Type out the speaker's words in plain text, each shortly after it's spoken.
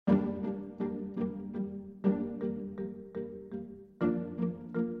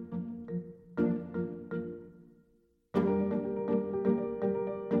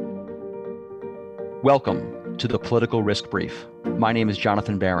Welcome to the Political Risk Brief. My name is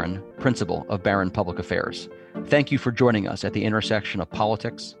Jonathan Barron, Principal of Barron Public Affairs. Thank you for joining us at the intersection of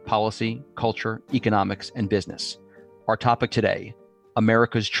politics, policy, culture, economics, and business. Our topic today,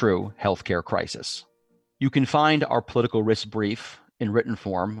 America's true healthcare crisis. You can find our Political Risk Brief in written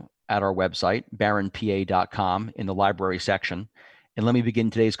form at our website, barronpa.com, in the library section. And let me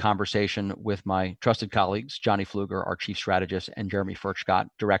begin today's conversation with my trusted colleagues, Johnny Pfluger, our Chief Strategist, and Jeremy Furchtgott,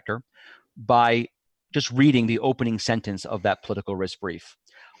 Director, by just reading the opening sentence of that Political Risk Brief.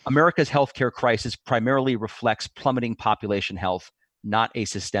 America's healthcare crisis primarily reflects plummeting population health, not a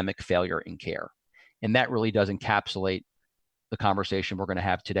systemic failure in care. And that really does encapsulate the conversation we're going to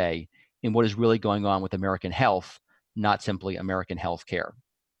have today in what is really going on with American health, not simply American healthcare.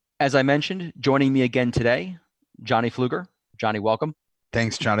 As I mentioned, joining me again today, Johnny Pfluger. Johnny, welcome.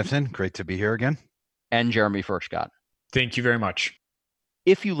 Thanks, Jonathan. Great to be here again. And Jeremy Furchtgott. Thank you very much.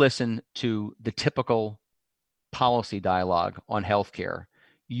 If you listen to the typical policy dialogue on healthcare,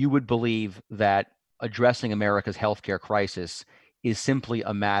 you would believe that addressing America's healthcare crisis is simply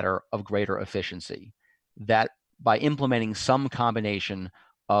a matter of greater efficiency, that by implementing some combination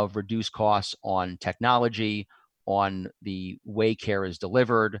of reduced costs on technology, on the way care is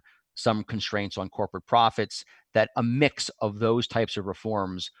delivered, some constraints on corporate profits, that a mix of those types of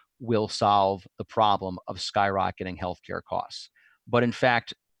reforms will solve the problem of skyrocketing healthcare costs. But in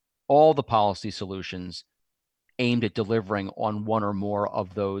fact, all the policy solutions aimed at delivering on one or more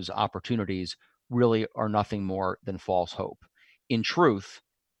of those opportunities really are nothing more than false hope. In truth,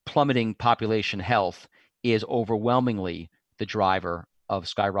 plummeting population health is overwhelmingly the driver of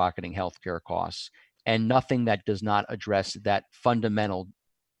skyrocketing healthcare costs, and nothing that does not address that fundamental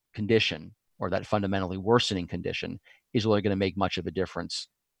condition or that fundamentally worsening condition is really going to make much of a difference.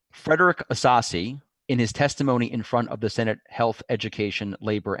 Frederick Assassi, in his testimony in front of the Senate Health, Education,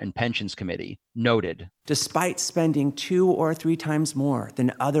 Labor, and Pensions Committee, noted, despite spending 2 or 3 times more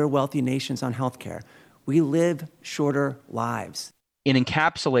than other wealthy nations on healthcare, we live shorter lives. In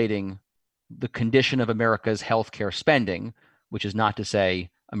encapsulating the condition of America's healthcare spending, which is not to say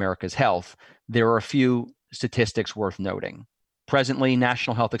America's health, there are a few statistics worth noting. Presently,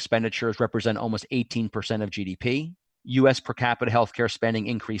 national health expenditures represent almost 18% of GDP. U.S. per capita healthcare spending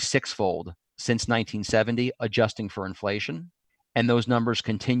increased sixfold since 1970, adjusting for inflation, and those numbers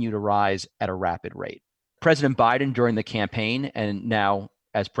continue to rise at a rapid rate. President Biden, during the campaign and now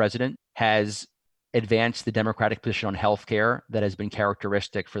as president, has advanced the Democratic position on healthcare that has been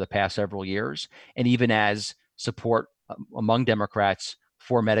characteristic for the past several years, and even as support among Democrats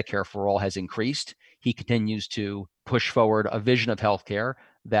for Medicare for All has increased, he continues to push forward a vision of healthcare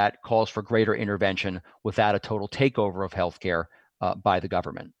that calls for greater intervention without a total takeover of healthcare by the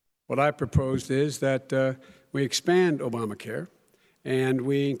government. What I proposed is that we expand Obamacare and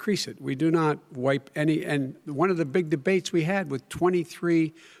we increase it. We do not wipe any. And one of the big debates we had with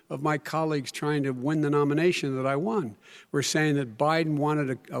 23 of my colleagues trying to win the nomination that I won were saying that Biden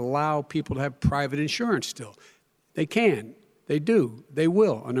wanted to allow people to have private insurance still. They can, they do, they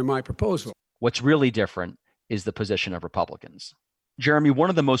will under my proposal. What's really different is the position of Republicans. Jeremy, one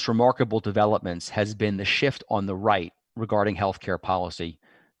of the most remarkable developments has been the shift on the right regarding healthcare policy.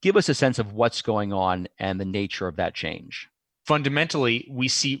 Give us a sense of what's going on and the nature of that change. Fundamentally, we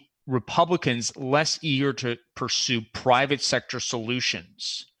see Republicans less eager to pursue private sector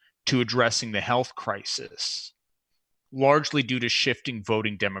solutions to addressing the health crisis, largely due to shifting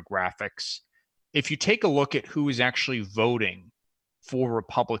voting demographics. If you take a look at who is actually voting for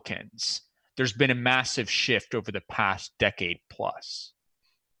Republicans, there's been a massive shift over the past decade plus.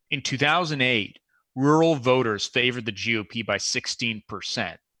 In 2008, rural voters favored the GOP by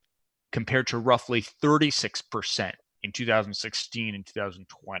 16%. Compared to roughly 36% in 2016 and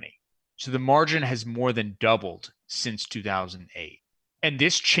 2020. So the margin has more than doubled since 2008. And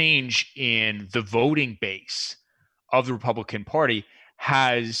this change in the voting base of the Republican Party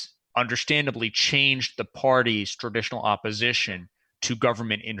has understandably changed the party's traditional opposition to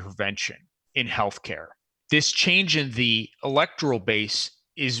government intervention in healthcare. This change in the electoral base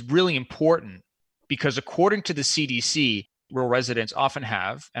is really important because according to the CDC, rural residents often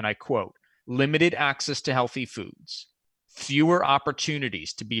have, and I quote, limited access to healthy foods, fewer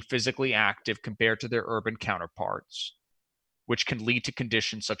opportunities to be physically active compared to their urban counterparts, which can lead to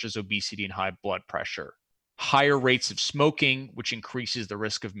conditions such as obesity and high blood pressure, higher rates of smoking, which increases the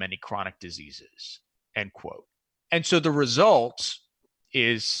risk of many chronic diseases, end quote. And so the result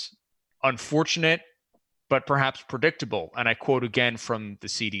is unfortunate, but perhaps predictable. And I quote again from the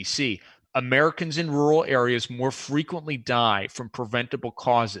CDC, Americans in rural areas more frequently die from preventable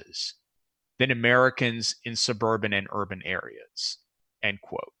causes than Americans in suburban and urban areas, end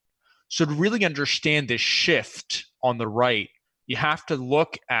quote. So to really understand this shift on the right, you have to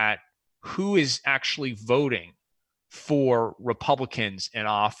look at who is actually voting for Republicans in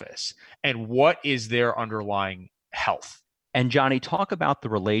office and what is their underlying health. And Johnny, talk about the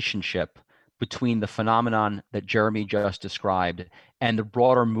relationship between the phenomenon that Jeremy just described and the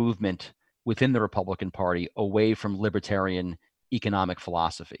broader movement within the Republican Party away from libertarian economic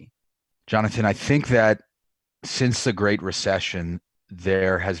philosophy. Jonathan, I think that since the Great Recession,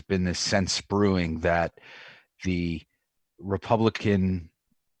 there has been this sense brewing that the Republican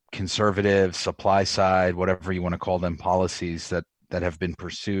conservative supply side, whatever you want to call them, policies that have been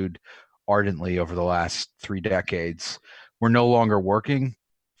pursued ardently over the last 3 decades were no longer working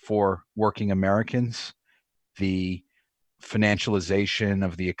for working Americans. The financialization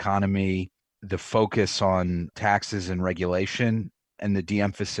of the economy, the focus on taxes and regulation, and the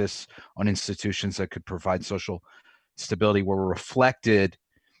de-emphasis on institutions that could provide social stability were reflected,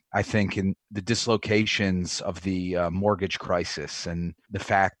 I think, in the dislocations of the mortgage crisis and the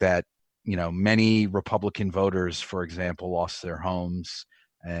fact that, many Republican voters, for example, lost their homes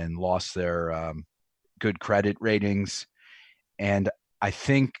and lost their good credit ratings. And I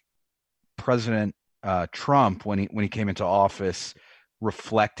think President Trump, when he came into office,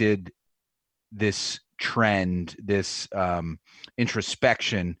 reflected this trend, this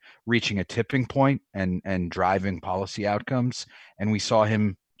introspection reaching a tipping point and driving policy outcomes. And we saw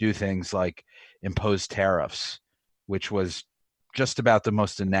him do things like impose tariffs, which was just about the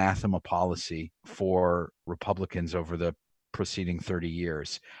most anathema policy for Republicans over the preceding 30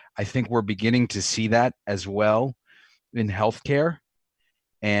 years. I think we're beginning to see that as well in healthcare.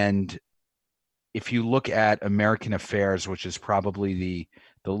 And if you look at American Affairs, which is probably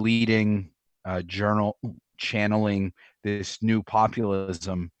the leading journal channeling this new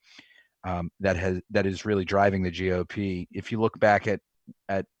populism that is really driving the GOP. If you look back at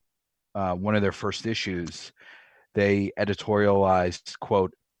one of their first issues, they editorialized,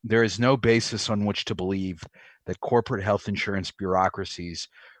 quote, "There is no basis on which to believe that corporate health insurance bureaucracies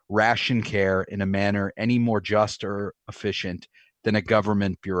ration care in a manner any more just or efficient than a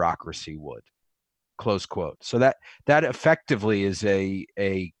government bureaucracy would." Close quote. So that effectively is a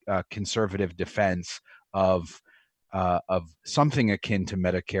conservative defense of something akin to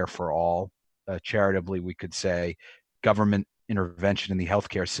Medicare for all. Charitably, we could say government intervention in the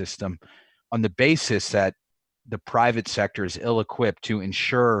healthcare system on the basis that the private sector is ill-equipped to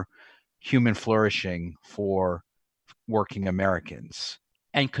ensure human flourishing for working Americans.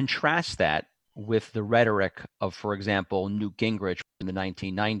 And contrast that with the rhetoric of, for example, Newt Gingrich in the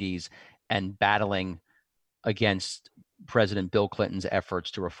 1990s and battling against President Bill Clinton's efforts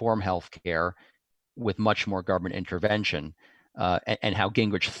to reform healthcare with much more government intervention, and how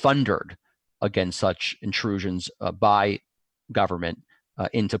Gingrich thundered against such intrusions by government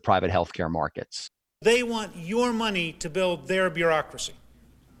into private healthcare markets. They want your money to build their bureaucracy.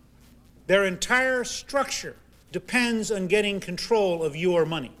 Their entire structure depends on getting control of your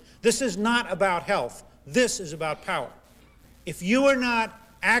money. This is not about health. This is about power. If you are not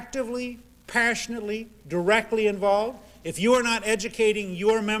actively, passionately, directly involved, if you are not educating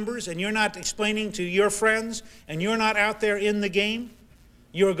your members and you're not explaining to your friends and you're not out there in the game,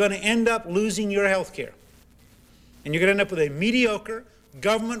 you're going to end up losing your health care. And you're going to end up with a mediocre,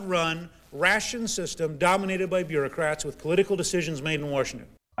 government-run, ration system dominated by bureaucrats with political decisions made in Washington.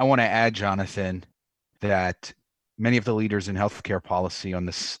 I want to add, Jonathan, that many of the leaders in healthcare policy on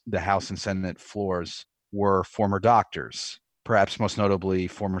the House and Senate floors were former doctors, perhaps most notably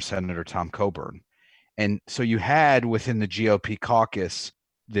former Senator Tom Coburn. And so you had within the GOP caucus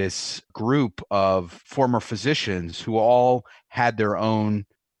this group of former physicians who all had their own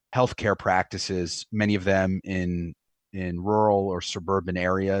healthcare practices, many of them in rural or suburban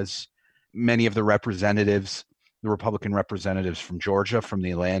areas. Many of the representatives, the Republican representatives from Georgia, from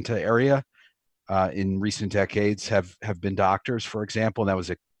the Atlanta area, in recent decades have been doctors, for example. And that was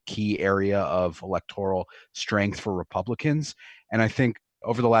a key area of electoral strength for Republicans. And I think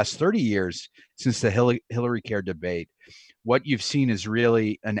over the last 30 years, since the Hillary Care debate, what you've seen is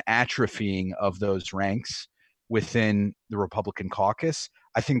really an atrophying of those ranks within the Republican caucus.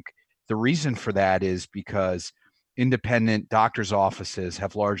 I think the reason for that is because independent doctors' offices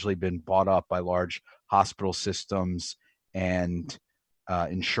have largely been bought up by large hospital systems and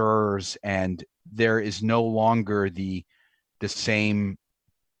insurers, and there is no longer the same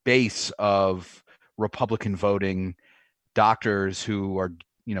base of Republican voting doctors who are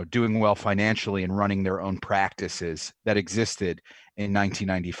doing well financially and running their own practices that existed in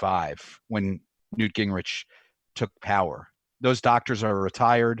 1995 when Newt Gingrich took power. Those doctors are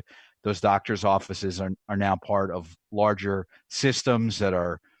retired. Those doctors' offices are now part of larger systems that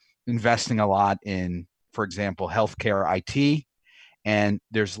are investing a lot in, for example, healthcare IT, and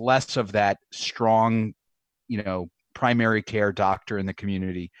there's less of that strong, primary care doctor in the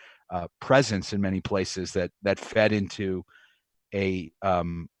community presence in many places that fed into a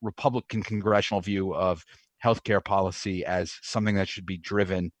Republican congressional view of healthcare policy as something that should be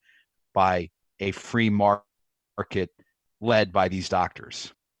driven by a free market led by these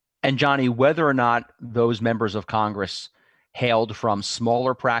doctors. And Johnny, whether or not those members of Congress hailed from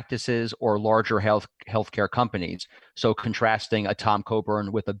smaller practices or larger healthcare companies, so contrasting a Tom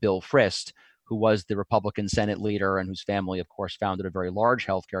Coburn with a Bill Frist, who was the Republican Senate leader and whose family, of course, founded a very large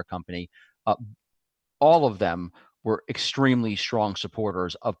healthcare company, all of them were extremely strong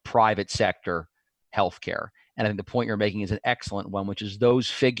supporters of private sector healthcare. And I think the point you're making is an excellent one, which is those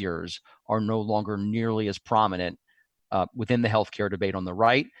figures are no longer nearly as prominent within the healthcare debate on the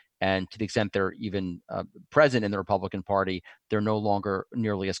right. And to the extent they're even present in the Republican Party, they're no longer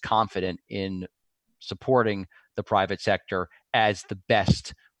nearly as confident in supporting the private sector as the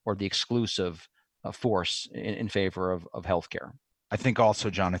best or the exclusive force in favor of healthcare. I think also,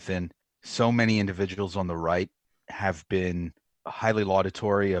 Jonathan, so many individuals on the right have been highly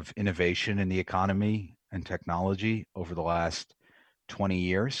laudatory of innovation in the economy and technology over the last 20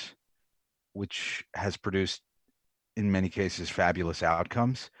 years, which has produced, in many cases, fabulous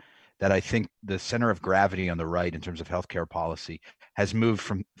outcomes, that I think the center of gravity on the right in terms of healthcare policy has moved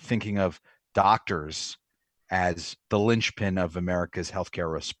from thinking of doctors as the linchpin of America's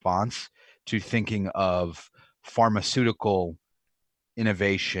healthcare response to thinking of pharmaceutical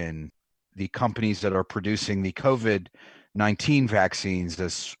innovation, the companies that are producing the COVID-19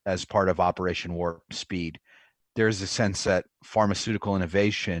 vaccines as part of Operation Warp Speed. There's a sense that pharmaceutical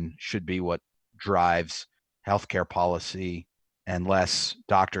innovation should be what drives healthcare policy, and less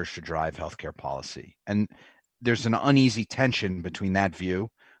doctors should drive healthcare policy. And there's an uneasy tension between that view,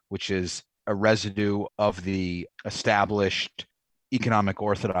 which is a residue of the established economic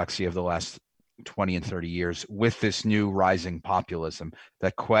orthodoxy of the last 20 and 30 years, with this new rising populism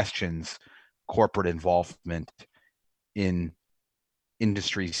that questions corporate involvement in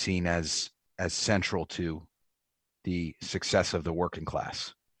industries seen as central to the success of the working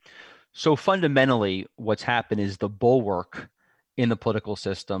class. So fundamentally, what's happened is the bulwark in the political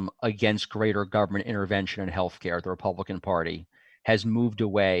system against greater government intervention in healthcare, the Republican Party, has moved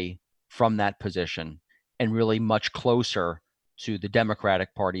away from that position and really much closer to the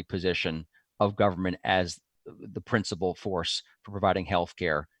Democratic Party position of government as the principal force for providing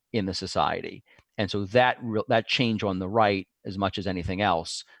healthcare in the society. And so that change on the right, as much as anything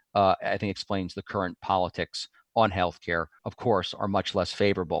else, I think explains the current politics on healthcare, of course, are much less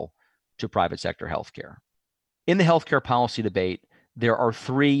favorable to private sector healthcare. In the healthcare policy debate, there are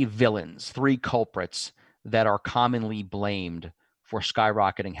three villains, three culprits that are commonly blamed for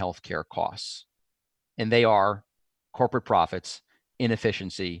skyrocketing healthcare costs. And they are corporate profits,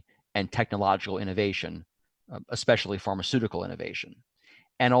 inefficiency, and technological innovation, especially pharmaceutical innovation.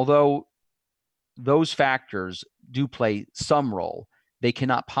 And although those factors do play some role, they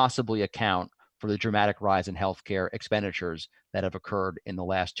cannot possibly account for the dramatic rise in healthcare expenditures that have occurred in the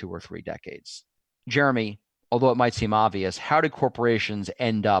last 2 or 3 decades. Jeremy, although it might seem obvious, how did corporations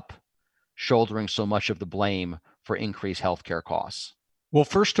end up shouldering so much of the blame for increased healthcare costs? Well,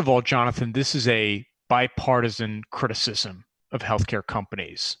 first of all, Jonathan, this is a bipartisan criticism of healthcare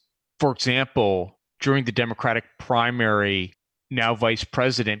companies. For example, during the Democratic primary, now Vice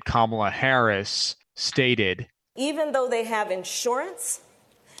President Kamala Harris stated, even though they have insurance,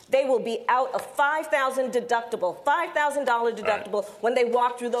 they will be out a $5,000 deductible right. When they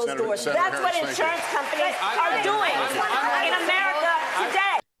walk through those doors. That's what insurance companies are doing in America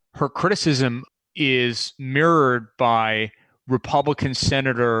today. Her criticism is mirrored by Republican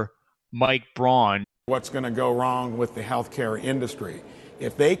Senator Mike Braun. What's going to go wrong with the healthcare industry?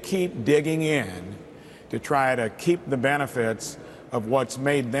 If they keep digging in to try to keep the benefits of what's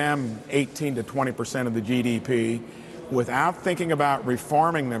made them 18 to 20% of the GDP, without thinking about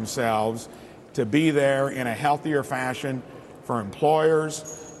reforming themselves to be there in a healthier fashion for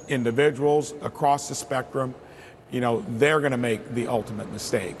employers, individuals across the spectrum, they're going to make the ultimate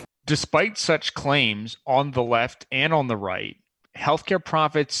mistake. Despite such claims on the left and on the right, healthcare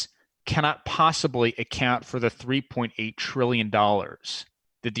profits cannot possibly account for the $3.8 trillion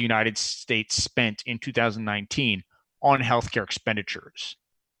that the United States spent in 2019 on healthcare expenditures.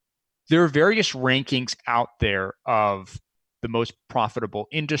 There are various rankings out there of the most profitable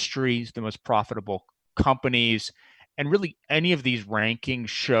industries, the most profitable companies, and really any of these rankings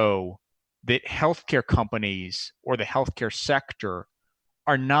show that healthcare companies or the healthcare sector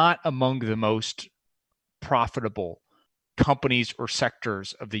are not among the most profitable companies or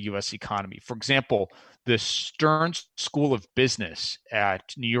sectors of the US economy. For example, the Stern School of Business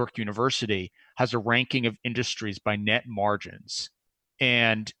at New York University has a ranking of industries by net margins.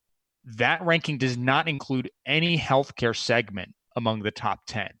 And that ranking does not include any healthcare segment among the top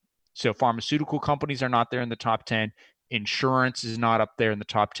 10. So pharmaceutical companies are not there in the top 10. Insurance is not up there in the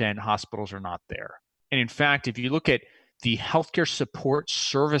top 10. Hospitals are not there. And in fact, if you look at the healthcare support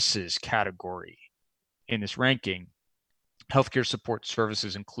services category in this ranking, healthcare support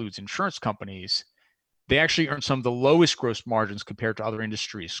services includes insurance companies. They actually earn some of the lowest gross margins compared to other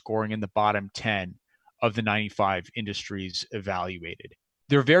industries, scoring in the bottom 10 of the 95 industries evaluated.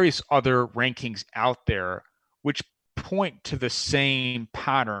 There are various other rankings out there which point to the same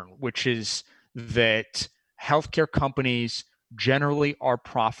pattern, which is that healthcare companies generally are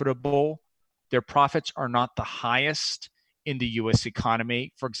profitable. Their profits are not the highest in the US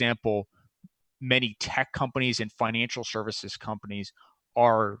economy. For example, many tech companies and financial services companies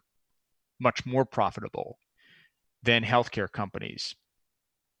are much more profitable than healthcare companies.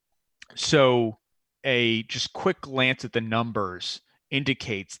 So a just quick glance at the numbers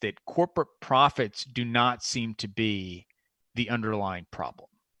indicates that corporate profits do not seem to be the underlying problem.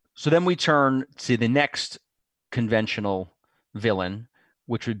 So then we turn to the next conventional villain,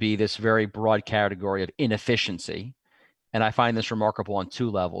 which would be this very broad category of inefficiency. And I find this remarkable on two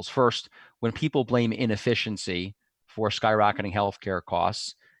levels. First, when people blame inefficiency for skyrocketing healthcare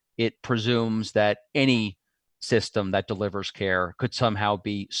costs, it presumes that any system that delivers care could somehow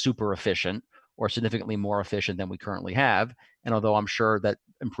be super efficient or significantly more efficient than we currently have. And although I'm sure that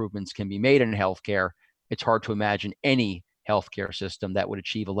improvements can be made in healthcare, it's hard to imagine any healthcare system that would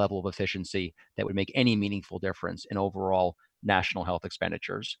achieve a level of efficiency that would make any meaningful difference in overall national health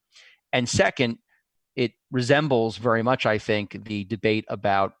expenditures. And second, it resembles very much, I think, the debate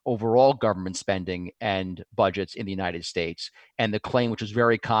about overall government spending and budgets in the United States, and the claim, which was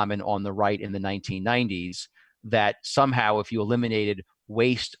very common on the right in the 1990s, that somehow if you eliminated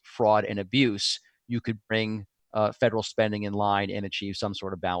waste, fraud, and abuse, you could bring federal spending in line and achieve some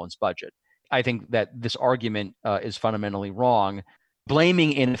sort of balanced budget. I think that this argument is fundamentally wrong.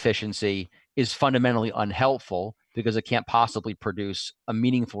 Blaming inefficiency is fundamentally unhelpful because it can't possibly produce a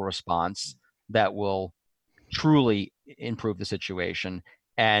meaningful response that will truly improve the situation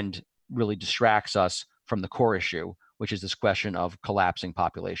and really distracts us from the core issue, which is this question of collapsing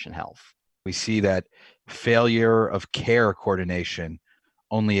population health. We see that failure of care coordination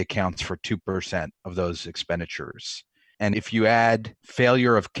only accounts for 2% of those expenditures. And if you add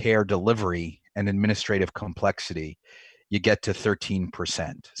failure of care delivery and administrative complexity, you get to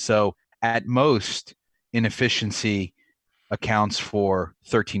 13%. So at most, inefficiency accounts for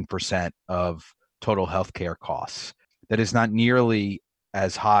 13% of total healthcare costs. That is not nearly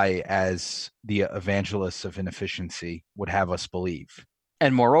as high as the evangelists of inefficiency would have us believe.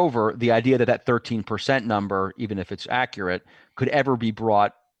 And moreover, the idea that that 13% number, even if it's accurate, could ever be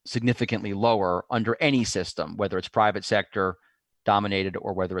brought significantly lower under any system, whether it's private sector dominated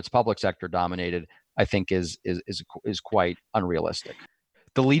or whether it's public sector dominated, I think is quite unrealistic.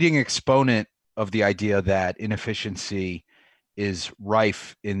 The leading exponent of the idea that inefficiency is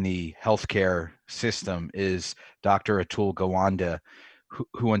rife in the healthcare system is Dr. Atul Gawande,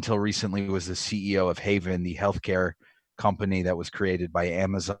 who until recently was the CEO of Haven, the healthcare company that was created by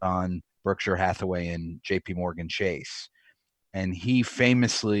Amazon, Berkshire Hathaway, and JP Morgan Chase. And he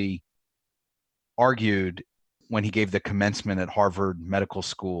famously argued when he gave the commencement at Harvard Medical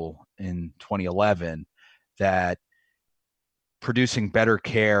School in 2011 that producing better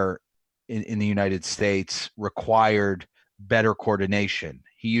care in the United States required better coordination.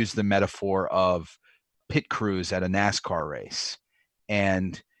 He used the metaphor of pit crews at a NASCAR race.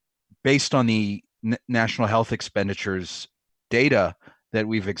 And based on the national health expenditures data that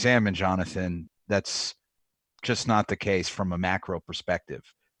we've examined, Jonathan, that's just not the case from a macro perspective,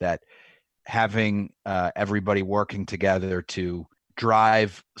 that having everybody working together to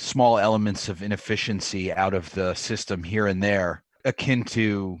drive small elements of inefficiency out of the system here and there, akin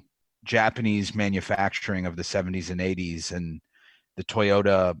to Japanese manufacturing of the 70s and 80s and the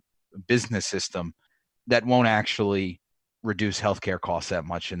Toyota business system, that won't actually reduce healthcare costs that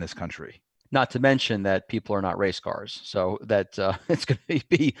much in this country. Not to mention that people are not race cars. So that it's going to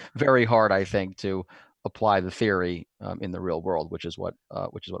be very hard, I think, to apply the theory in the real world, which is what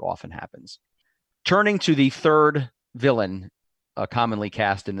often happens. Turning to the third villain commonly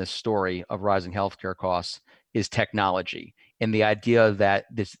cast in this story of rising healthcare costs is technology, and the idea that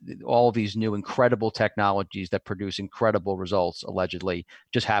all these new incredible technologies that produce incredible results allegedly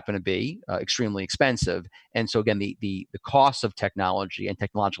just happen to be extremely expensive. And so again, the cost of technology and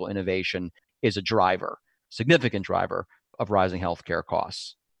technological innovation is a driver, significant driver of rising healthcare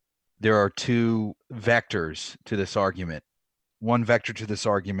costs? There are two vectors to this argument. One vector to this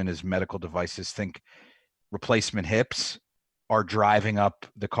argument is medical devices. Think replacement hips are driving up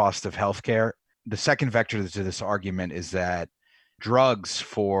the cost of healthcare. The second vector to this argument is that drugs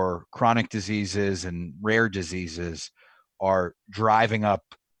for chronic diseases and rare diseases are driving up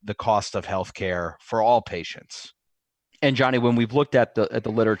the cost of healthcare for all patients. And Johnny, when we've looked at the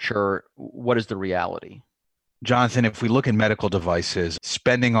literature, what is the reality? Jonathan, if we look at medical devices,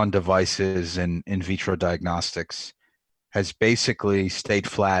 spending on devices and in vitro diagnostics has basically stayed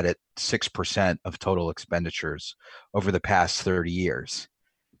flat at 6% of total expenditures over the past 30 years.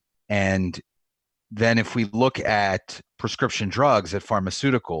 And then if we look at prescription drugs, at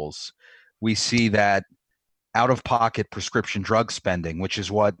pharmaceuticals, we see that out-of-pocket prescription drug spending, which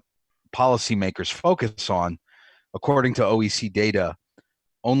is what policymakers focus on, according to OECD data,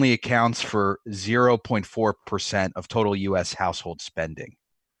 only accounts for 0.4% of total U.S. household spending.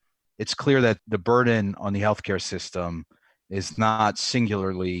 It's clear that the burden on the healthcare system is not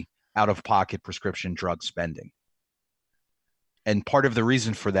singularly out-of-pocket prescription drug spending. And part of the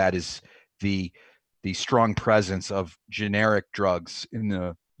reason for that is the strong presence of generic drugs in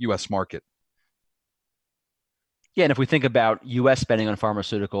the U.S. market. Yeah, and if we think about U.S. spending on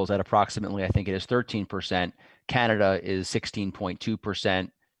pharmaceuticals at approximately, I think it is 13%, Canada is 16.2%,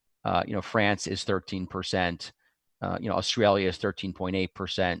 France is 13%, Australia is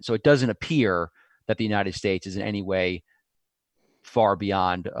 13.8%. So it doesn't appear that the United States is in any way far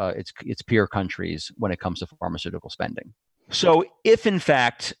beyond its peer countries when it comes to pharmaceutical spending. So if in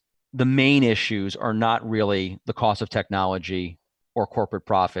fact the main issues are not really the cost of technology or corporate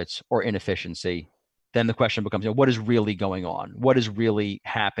profits or inefficiency, then the question becomes, what is really going on? What is really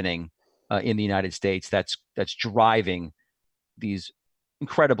happening in the United States that's driving these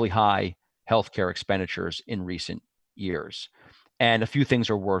incredibly high healthcare expenditures in recent years? And a few things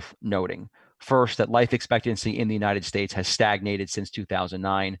are worth noting. First, that life expectancy in the United States has stagnated since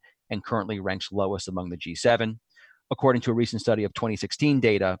 2009 and currently ranks lowest among the G7. According to a recent study of 2016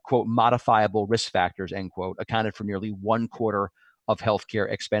 data, quote, modifiable risk factors, end quote, accounted for nearly 1/4 of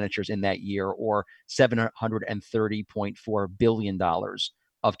healthcare expenditures in that year, or $730.4 billion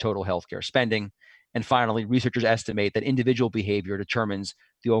of total healthcare spending. And finally, researchers estimate that individual behavior determines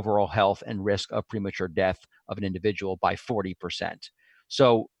the overall health and risk of premature death of an individual by 40%.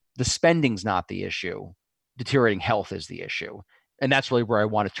 So the spending's not the issue. Deteriorating health is the issue. And that's really where I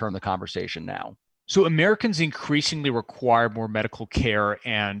want to turn the conversation now. So Americans increasingly require more medical care,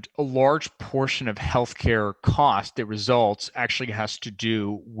 and a large portion of healthcare cost that results actually has to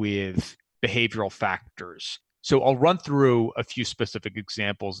do with behavioral factors. So I'll run through a few specific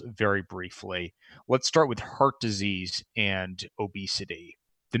examples very briefly. Let's start with heart disease and obesity.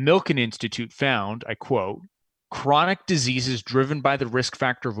 The Milken Institute found, I quote, chronic diseases driven by the risk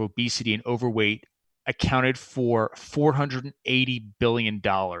factor of obesity and overweight accounted for $480 billion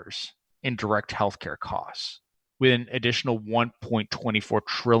in direct healthcare costs, with an additional $1.24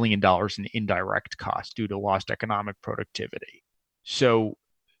 trillion in indirect costs due to lost economic productivity. So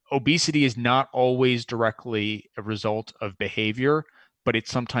obesity is not always directly a result of behavior, but it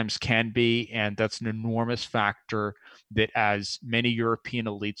sometimes can be, and that's an enormous factor that, as many European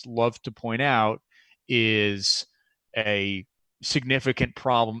elites love to point out, is a significant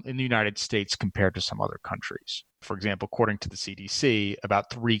problem in the United States compared to some other countries. For example, according to the CDC,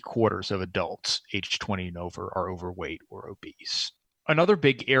 about 3/4 of adults aged 20 and over are overweight or obese. Another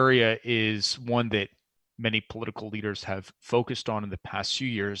big area is one that many political leaders have focused on in the past few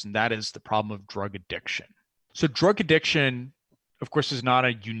years, and that is the problem of drug addiction. So drug addiction, of course, is not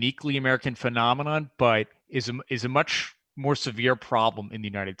a uniquely American phenomenon, but is a much more severe problem in the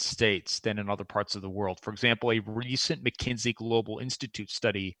United States than in other parts of the world. For example, a recent McKinsey Global Institute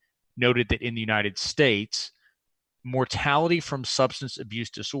study noted that in the United States, mortality from substance abuse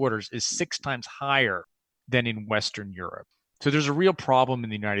disorders is 6 times higher than in Western Europe. So there's a real problem in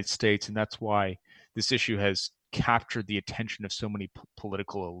the United States, and that's why this issue has captured the attention of so many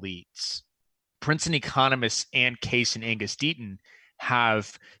political elites. Princeton economists Ann Case and Angus Deaton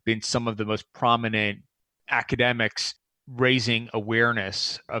have been some of the most prominent academics raising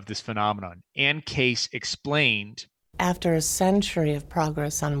awareness of this phenomenon. Ann Case explained, after a century of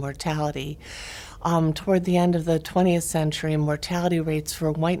progress on mortality, toward the end of the 20th century, mortality rates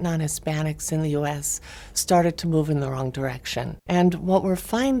for white non-Hispanics in the U.S. started to move in the wrong direction. And what we're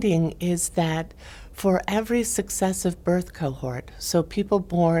finding is that for every successive birth cohort, so people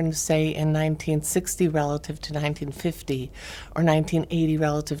born, say, in 1960 relative to 1950, or 1980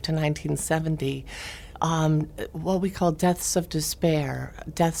 relative to 1970, what we call deaths of despair,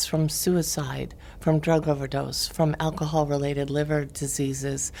 deaths from suicide, from drug overdose, from alcohol-related liver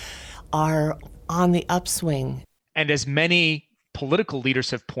diseases, are on the upswing. And as many political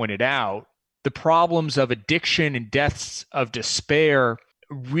leaders have pointed out, the problems of addiction and deaths of despair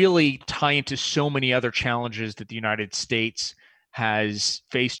really tie into so many other challenges that the United States has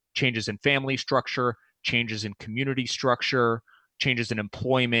faced: changes in family structure, changes in community structure, changes in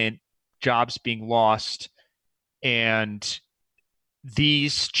employment, jobs being lost. And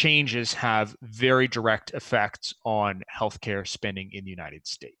these changes have very direct effects on healthcare spending in the United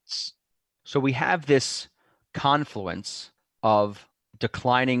States. So we have this confluence of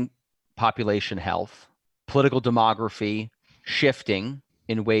declining population health, political demography shifting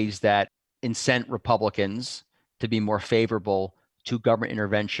in ways that incent Republicans to be more favorable to government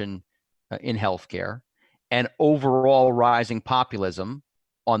intervention in healthcare, and overall rising populism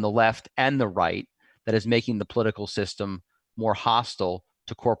on the left and the right that is making the political system more hostile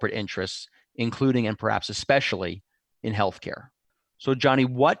to corporate interests, including and perhaps especially in healthcare. So, Johnny,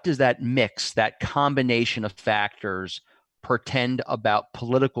 what does that mix, that combination of factors, portend about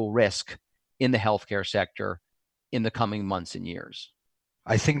political risk in the healthcare sector in the coming months and years?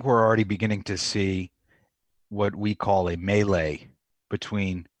 I think we're already beginning to see what we call a melee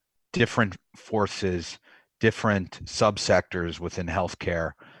between different forces, different subsectors within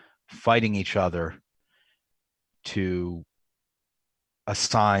healthcare fighting each other to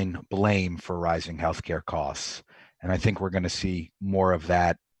assign blame for rising healthcare costs. And I think we're going to see more of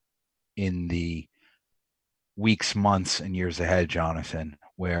that in the weeks, months, and years ahead, Jonathan,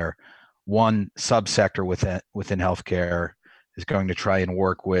 where one subsector within healthcare is going to try and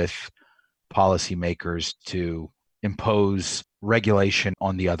work with policymakers to impose regulation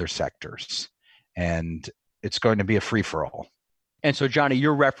on the other sectors. And it's going to be a free-for-all. And so, Johnny,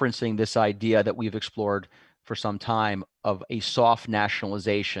 you're referencing this idea that we've explored for some time of a soft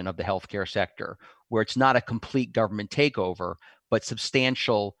nationalization of the healthcare sector, where it's not a complete government takeover, but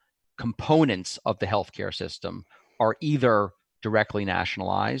substantial components of the healthcare system are either directly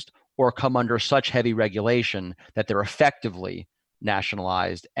nationalized or come under such heavy regulation that they're effectively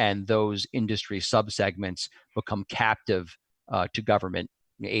nationalized, and those industry subsegments become captive to government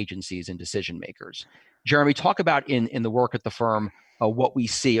agencies and decision makers. Jeremy, talk about in the work at the firm what we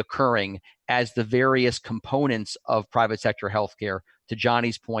see occurring as the various components of private sector healthcare, to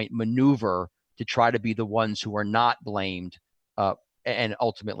Johnny's point, maneuver to try to be the ones who are not blamed and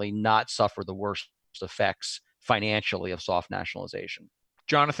ultimately not suffer the worst effects financially of soft nationalization.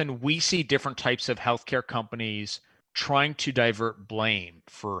 Jonathan, we see different types of healthcare companies trying to divert blame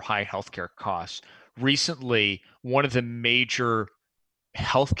for high healthcare costs. Recently, one of the major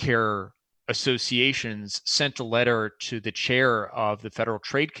healthcare associations sent a letter to the chair of the Federal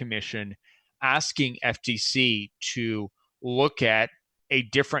Trade Commission asking FTC to look at a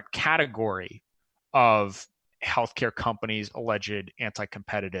different category of healthcare companies' alleged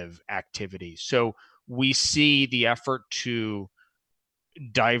anti-competitive activities. So we see the effort to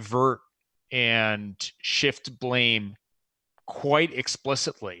divert and shift blame quite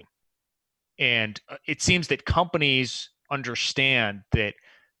explicitly. And it seems that companies understand that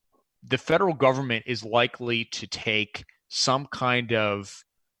the federal government is likely to take some kind of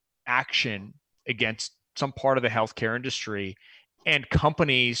action against some part of the healthcare industry, and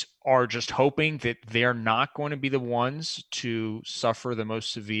companies are just hoping that they're not going to be the ones to suffer the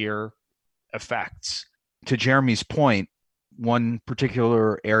most severe effects. To Jeremy's point, one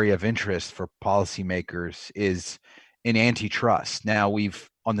particular area of interest for policymakers is in antitrust. Now, we've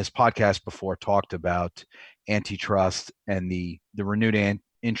on this podcast before talked about antitrust and the renewed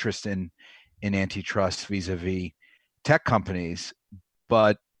interest in antitrust vis-a-vis tech companies,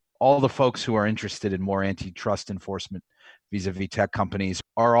 but all the folks who are interested in more antitrust enforcement vis-a-vis tech companies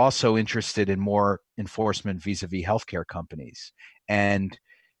are also interested in more enforcement vis-a-vis healthcare companies. And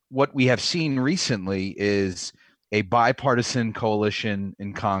what we have seen recently is a bipartisan coalition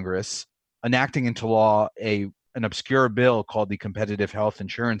in Congress enacting into law an obscure bill called the Competitive Health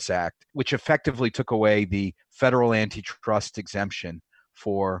Insurance Act, which effectively took away the federal antitrust exemption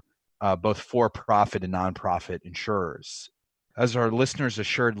for both for-profit and nonprofit insurers. As our listeners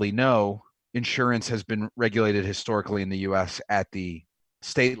assuredly know, insurance has been regulated historically in the U.S. at the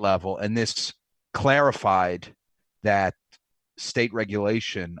state level, and this clarified that state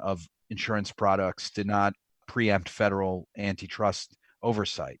regulation of insurance products did not preempt federal antitrust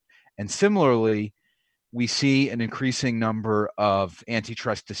oversight. And similarly, we see an increasing number of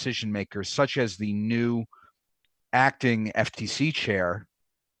antitrust decision makers, such as the new acting FTC chair,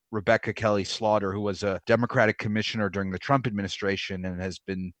 Rebecca Kelly Slaughter, who was a Democratic commissioner during the Trump administration and has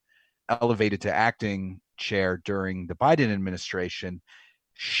been elevated to acting chair during the Biden administration,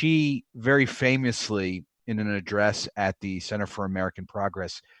 she very famously, in an address at the Center for American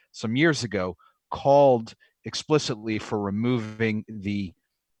Progress some years ago, called explicitly for removing the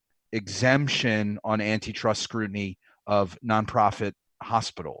exemption on antitrust scrutiny of nonprofit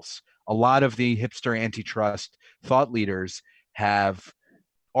hospitals. A lot of the hipster antitrust thought leaders have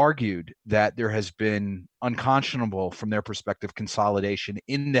argued that there has been unconscionable, from their perspective, consolidation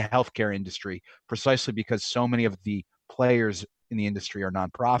in the healthcare industry, precisely because so many of the players in the industry are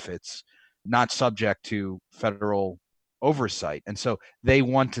nonprofits, not subject to federal oversight. And so they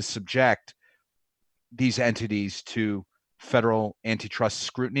want to subject these entities to federal antitrust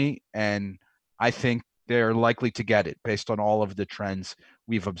scrutiny. And I think they're likely to get it based on all of the trends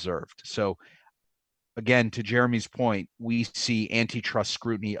we've observed. So again, to Jeremy's point, we see antitrust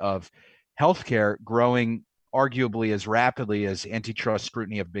scrutiny of healthcare growing arguably as rapidly as antitrust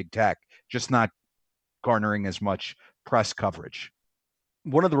scrutiny of big tech, just not garnering as much press coverage.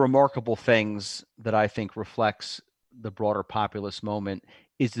 One of the remarkable things that I think reflects the broader populist moment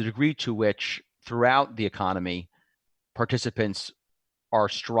is the degree to which throughout the economy, participants are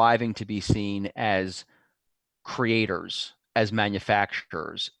striving to be seen as creators, as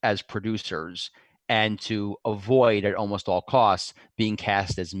manufacturers, as producers, and to avoid at almost all costs being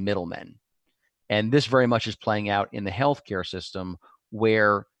cast as middlemen. And this very much is playing out in the healthcare system,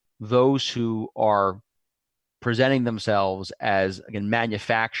 where those who are presenting themselves as, again,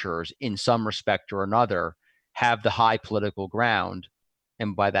 manufacturers in some respect or another have the high political ground.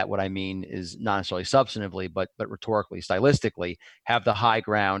 And by that, what I mean is not necessarily substantively, but rhetorically, stylistically, have the high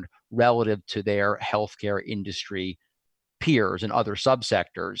ground relative to their healthcare industry peers and other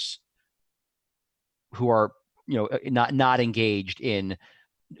subsectors who are, not engaged in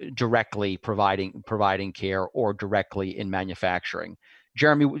directly providing care or directly in manufacturing.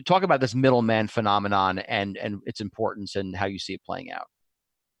 Jeremy, talk about this middleman phenomenon and its importance and how you see it playing out.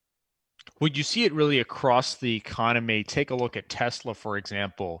 Well, you see it really across the economy. Take a look at Tesla, for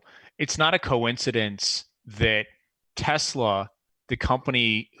example. It's not a coincidence that Tesla, the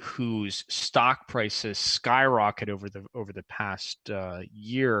company whose stock prices skyrocket over the past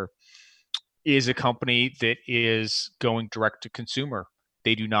year, is a company that is going direct to consumer.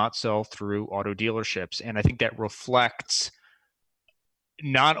 They do not sell through auto dealerships. And I think that reflects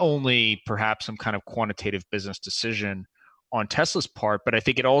not only perhaps some kind of quantitative business decision on Tesla's part, but I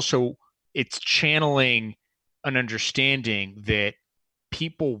think it's channeling an understanding that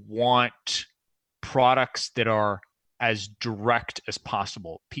people want products that are as direct as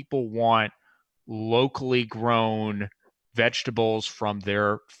possible. People want locally grown vegetables from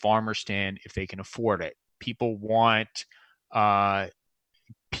their farmer stand if they can afford it. People want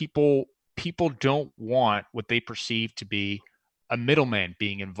people don't want what they perceive to be a middleman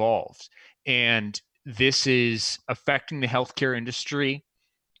being involved. And this is affecting the healthcare industry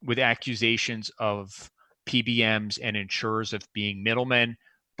with accusations of PBMs and insurers of being middlemen.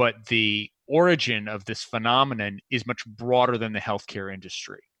 But the origin of this phenomenon is much broader than the healthcare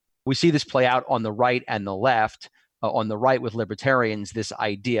industry. We see this play out on the right and the left. On the right with libertarians, this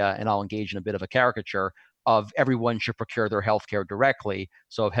idea, and I'll engage in a bit of a caricature, of everyone should procure their healthcare directly.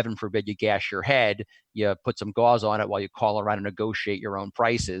 So if heaven forbid you gash your head, you put some gauze on it while you call around and negotiate your own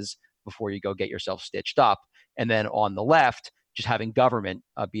prices before you go get yourself stitched up. And then on the left, just having government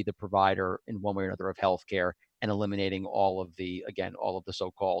be the provider in one way or another of healthcare and eliminating all of the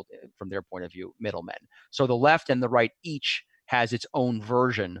so-called, from their point of view, middlemen. So the left and the right each has its own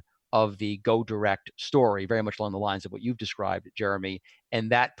version of the go direct story, very much along the lines of what you've described, Jeremy.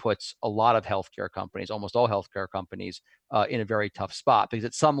 And that puts a lot of healthcare companies, almost all healthcare companies, in a very tough spot, because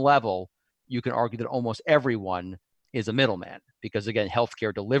at some level, you can argue that almost everyone is a middleman, because again,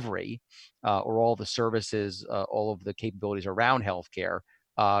 healthcare delivery or all the services, all of the capabilities around healthcare,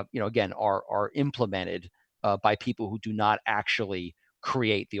 again, are implemented by people who do not actually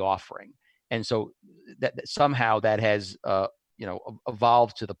create the offering. And so that somehow that has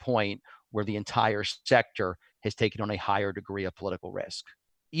evolved to the point where the entire sector has taken on a higher degree of political risk.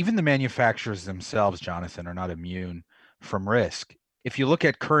 Even the manufacturers themselves, Jonathan, are not immune from risk. If you look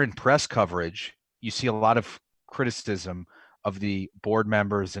at current press coverage, you see a lot of criticism of the board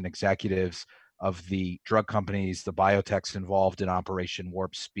members and executives of the drug companies, the biotechs involved in Operation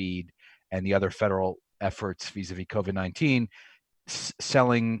Warp Speed, and the other federal efforts vis-a-vis COVID-19,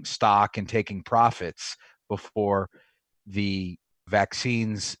 selling stock and taking profits before the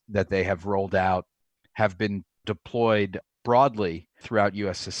vaccines that they have rolled out have been deployed broadly throughout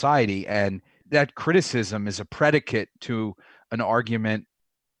U.S. society. And that criticism is a predicate to an argument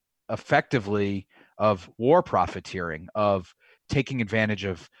effectively of war profiteering, of taking advantage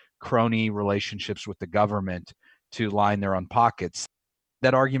of crony relationships with the government to line their own pockets.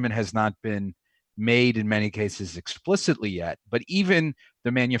 That argument has not been made in many cases explicitly yet, but even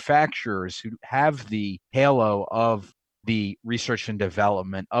the manufacturers who have the halo of the research and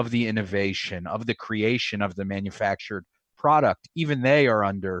development, of the innovation, of the creation of the manufactured product, even they are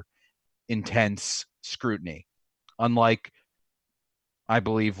under intense scrutiny, unlike, I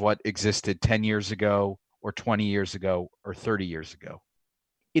believe, what existed 10 years ago or 20 years ago or 30 years ago.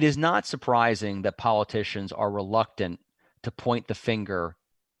 It is not surprising that politicians are reluctant to point the finger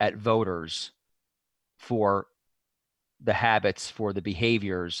at voters for the habits, for the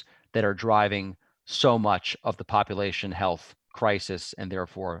behaviors that are driving so much of the population health crisis and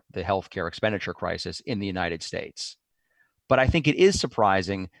therefore the healthcare expenditure crisis in the United States. But I think it is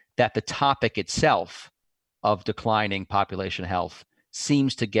surprising that the topic itself of declining population health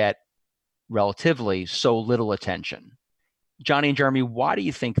seems to get relatively so little attention. Johnny and Jeremy, why do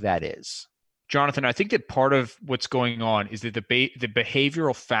you think that is? Jonathan, I think that part of what's going on is that the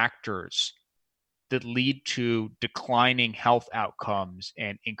behavioral factors that lead to declining health outcomes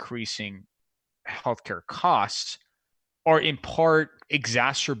and increasing healthcare costs are in part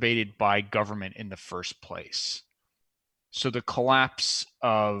exacerbated by government in the first place. So the collapse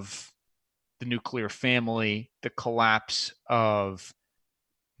of the nuclear family, the collapse of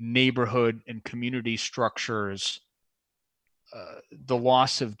neighborhood and community structures, the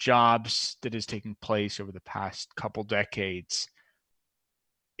loss of jobs that is taking place over the past couple decades,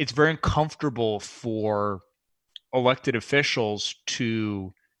 it's very uncomfortable for elected officials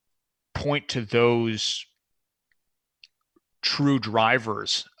to point to those true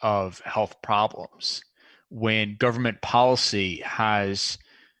drivers of health problems when government policy has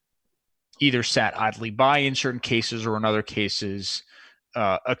either sat idly by in certain cases or in other cases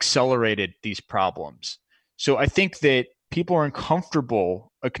accelerated these problems. So I think that people are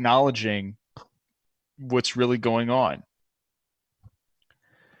uncomfortable acknowledging what's really going on.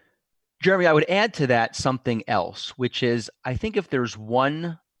 Jeremy, I would add to that something else, which is I think if there's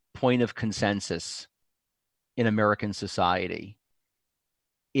one point of consensus in American society,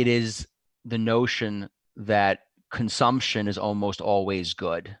 it is the notion that consumption is almost always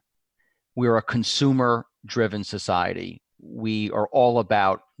good. We're a consumer-driven society. We are all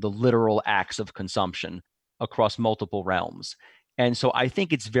about the literal acts of consumption across multiple realms. And so I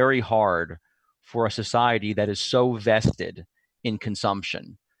think it's very hard for a society that is so vested in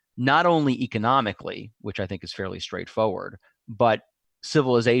consumption, not only economically, which I think is fairly straightforward, but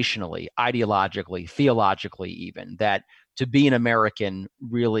civilizationally, ideologically, theologically even, that to be an American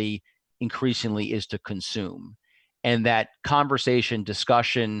really increasingly is to consume. And that conversation,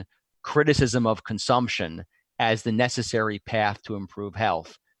 discussion, criticism of consumption as the necessary path to improve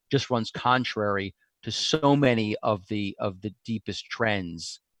health just runs contrary to so many of the deepest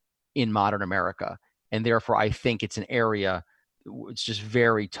trends in modern America. And therefore, I think it's an area, it's just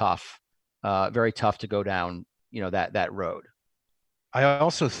very tough to go down, that road. I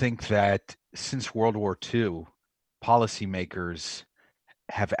also think that since World War II, policymakers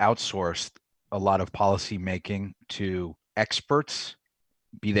have outsourced a lot of policy making to experts,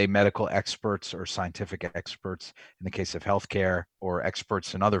 be they medical experts or scientific experts in the case of healthcare, or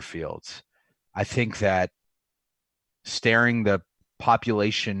experts in other fields. I think that staring the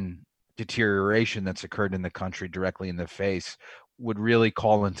population deterioration that's occurred in the country directly in the face would really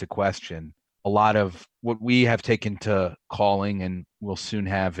call into question a lot of what we have taken to calling, and we'll soon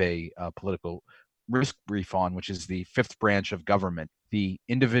have a political risk brief on, which is the fifth branch of government, the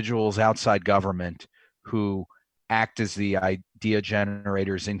individuals outside government who act as the idea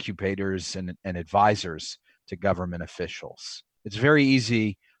generators, incubators, and advisors to government officials. It's very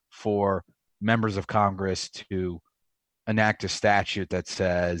easy for members of Congress to enact a statute that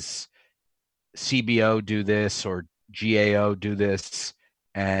says CBO do this or GAO do this,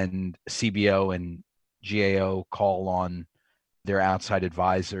 and CBO and GAO call on their outside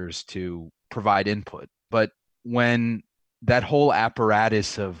advisors to provide input. But when that whole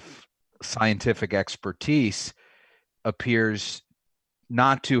apparatus of scientific expertise appears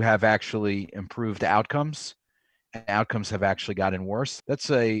not to have actually improved outcomes, and outcomes have actually gotten worse,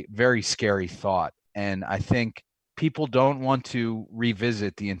 that's a very scary thought. And I think people don't want to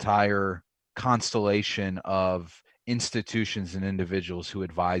revisit the entire constellation of institutions and individuals who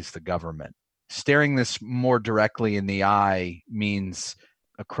advise the government. Staring this more directly in the eye means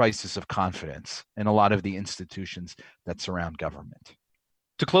a crisis of confidence in a lot of the institutions that surround government.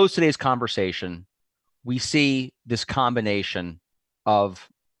 To close today's conversation, we see this combination of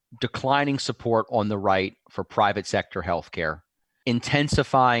declining support on the right for private sector healthcare,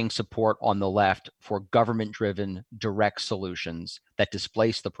 intensifying support on the left for government-driven direct solutions that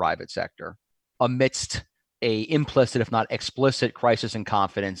displace the private sector amidst a implicit, if not explicit, crisis in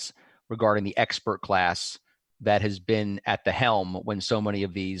confidence regarding the expert class that has been at the helm when so many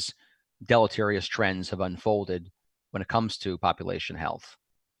of these deleterious trends have unfolded when it comes to population health.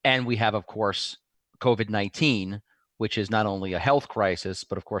 And we have, of course, COVID-19, which is not only a health crisis,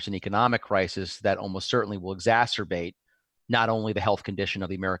 but of course an economic crisis that almost certainly will exacerbate not only the health condition of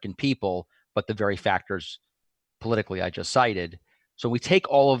the American people, but the very factors politically I just cited. So we take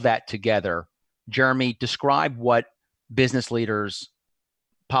all of that together. Jeremy, describe what business leaders,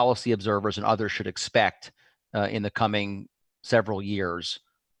 policy observers, and others should expect in the coming several years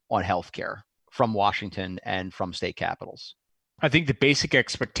on healthcare from Washington and from state capitals. I think the basic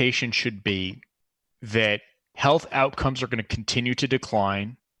expectation should be that health outcomes are going to continue to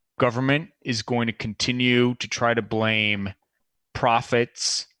decline. Government is going to continue to try to blame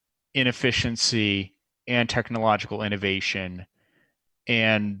profits, inefficiency, and technological innovation.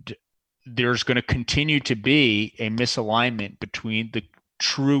 And there's going to continue to be a misalignment between the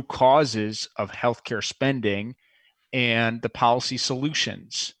true causes of healthcare spending and the policy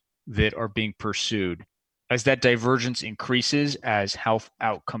solutions that are being pursued. As that divergence increases, as health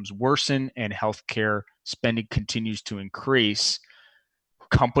outcomes worsen and healthcare spending continues to increase,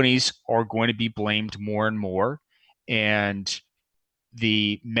 companies are going to be blamed more and more. And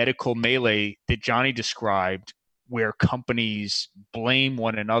the medical melee that Johnny described, where companies blame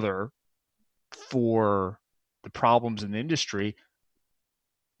one another for the problems in the industry,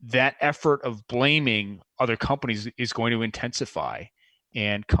 that effort of blaming other companies is going to intensify,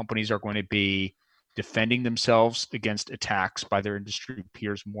 and companies are going to be defending themselves against attacks by their industry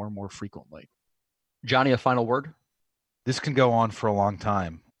peers more and more frequently. Johnny, a final word? This can go on for a long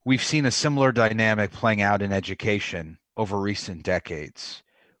time. We've seen a similar dynamic playing out in education over recent decades.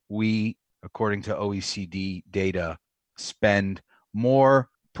 We, according to OECD data, spend more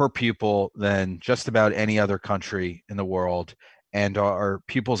per pupil than just about any other country in the world, and our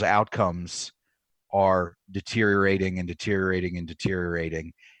pupils' outcomes are deteriorating and deteriorating and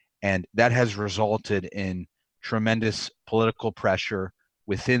deteriorating. And that has resulted in tremendous political pressure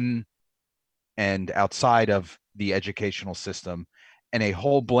within and outside of the educational system, and a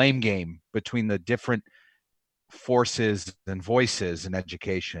whole blame game between the different forces and voices in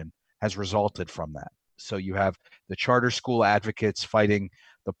education has resulted from that. So you have the charter school advocates fighting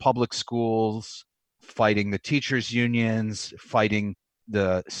the public schools, fighting the teachers' unions, fighting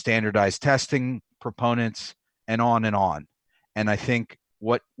the standardized testing proponents, and on and on. And I think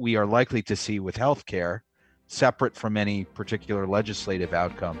what we are likely to see with healthcare, separate from any particular legislative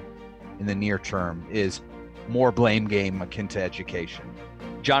outcome in the near term, is more blame game akin to education.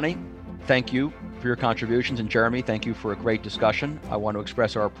 Johnny, thank you for your contributions. And Jeremy, thank you for a great discussion. I want to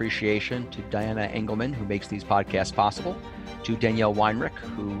express our appreciation to Diana Engelman, who makes these podcasts possible, to Danielle Weinrich,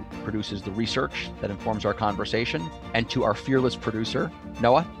 who produces the research that informs our conversation, and to our fearless producer,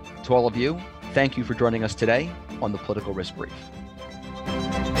 Noah. To all of you, thank you for joining us today on the Political Risk Brief.